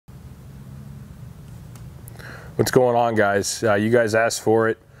What's going on, guys? You guys asked for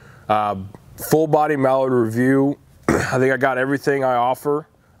it. Full body mallard review. I think I got everything I offer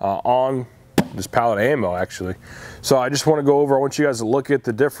on this pallet of ammo, actually. So I just want to go over, I want you guys to look at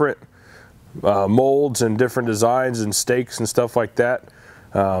the different molds and different designs and stakes and stuff like that.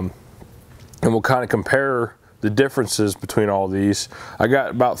 And we'll kind of compare the differences between all these. I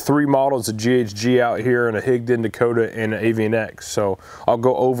got about 3 models of GHG out here, and a Higdon, Dakota, and an avian-x. So I'll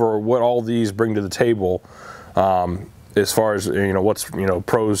go over what all these bring to the table as far as what's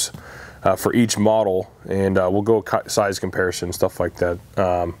pros for each model, and we'll go size comparison, stuff like that.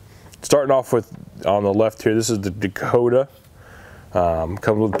 Starting off with on the left here, this is the Dakota.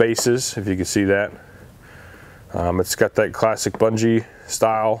 Comes with bases, if you can see that. It's got that classic bungee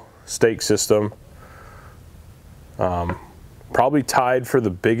style stake system. Probably tied for the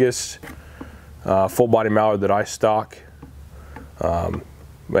biggest full body mallard that I stock,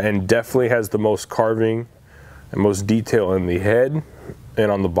 and definitely has the most carving and most detail in the head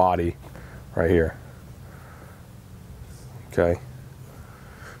and on the body right here. Okay.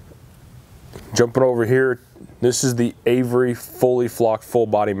 Jumping over here, this is the Avery fully flocked full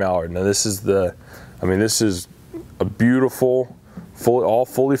body mallard. Now this is this is a beautiful, all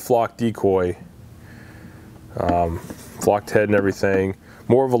fully flocked decoy. Flocked head and everything.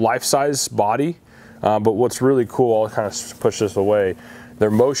 More of a life-size body, but what's really cool, I'll kind of push this away, their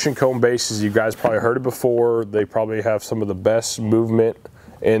motion cone bases, you guys probably heard it before. They probably have some of the best movement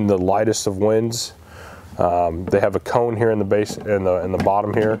in the lightest of winds. They have a cone here in the base, in the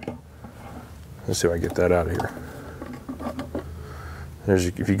bottom here. Let's see if I get that out of here.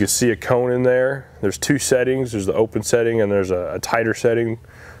 If you can see a cone in there, there's 2 settings. There's the open setting and there's a tighter setting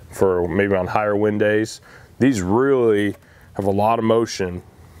for maybe on higher wind days. These really have a lot of motion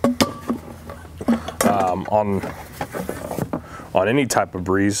on any type of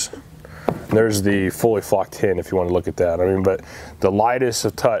breeze. There's the fully flocked tin if you want to look at that. But the lightest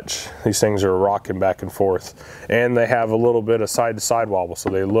of touch, these things are rocking back and forth. And they have a little bit of side-to-side wobble, so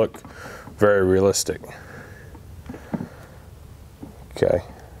they look very realistic. Okay.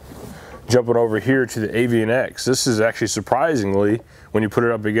 Jumping over here to the avian-x. This is actually surprisingly, when you put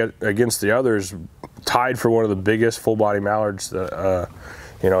it up against the others, tied for one of the biggest full body mallards. That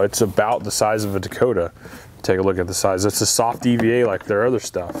it's about the size of a Dakota. Take a look at the size. It's a soft EVA like their other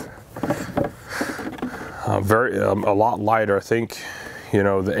stuff. A lot lighter. I think the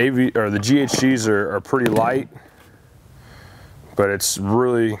GHGs are pretty light, but it's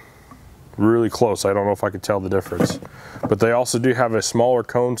really close. I don't know if I could tell the difference, but they also do have a smaller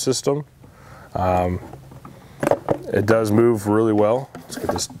cone system. It does move really well. Let's get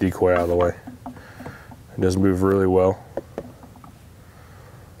this decoy out of the way. It does move really well.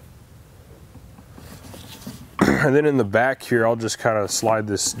 And then in the back here, I'll just kind of slide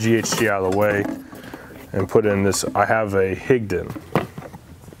this GHG out of the way and put in this. I have a Higdon.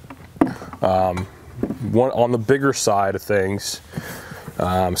 One on the bigger side of things.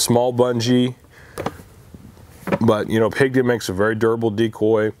 Small bungee, but Higdon makes a very durable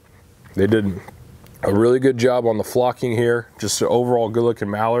decoy. They did a really good job on the flocking here. Just an overall good looking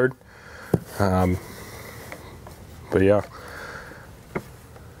mallard. But yeah.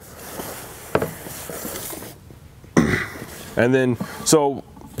 And then, so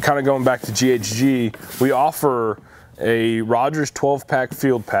kind of going back to GHG, we offer a Rogers 12-pack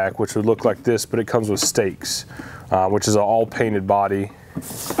field pack, which would look like this, but it comes with stakes, which is an all painted body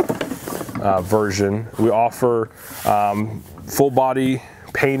version. We offer full body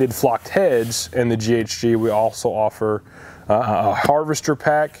painted flocked heads in the GHG. We also offer a harvester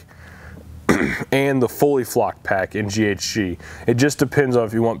pack and the fully flocked pack in GHG. It just depends on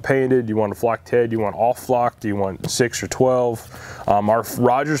if you want painted, you want a flocked head, you want all flocked, you want 6 or 12. Our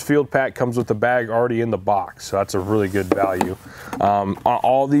Rogers field pack comes with the bag already in the box, so that's a really good value.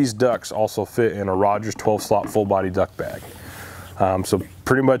 All these ducks also fit in a Rogers 12-slot full body duck bag. So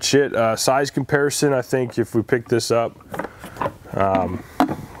pretty much it. Size comparison, I think if we pick this up,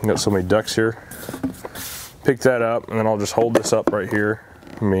 got so many ducks here. Pick that up, and then I'll just hold this up right here.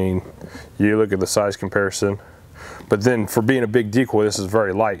 You look at the size comparison, but then for being a big decoy, this is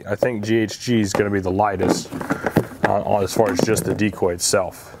very light. I think GHG is going to be the lightest as far as just the decoy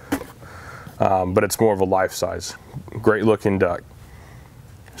itself, but it's more of a life size. Great looking duck.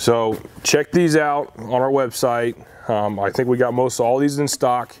 So check these out on our website. I think we got most of all these in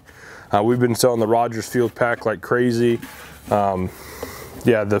stock. We've been selling the Rogers field pack like crazy.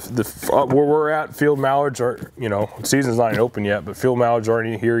 Yeah, where we're at, field mallards are, season's not even open yet, but field mallards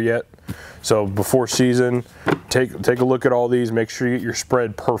aren't here yet. So before season, take a look at all these. Make sure you get your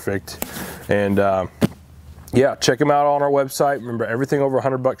spread perfect, and yeah, check them out on our website. Remember, everything over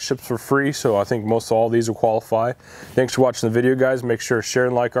 $100 ships for free, so I think most all these will qualify. Thanks for watching the video, guys. Make sure to share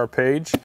and like our page.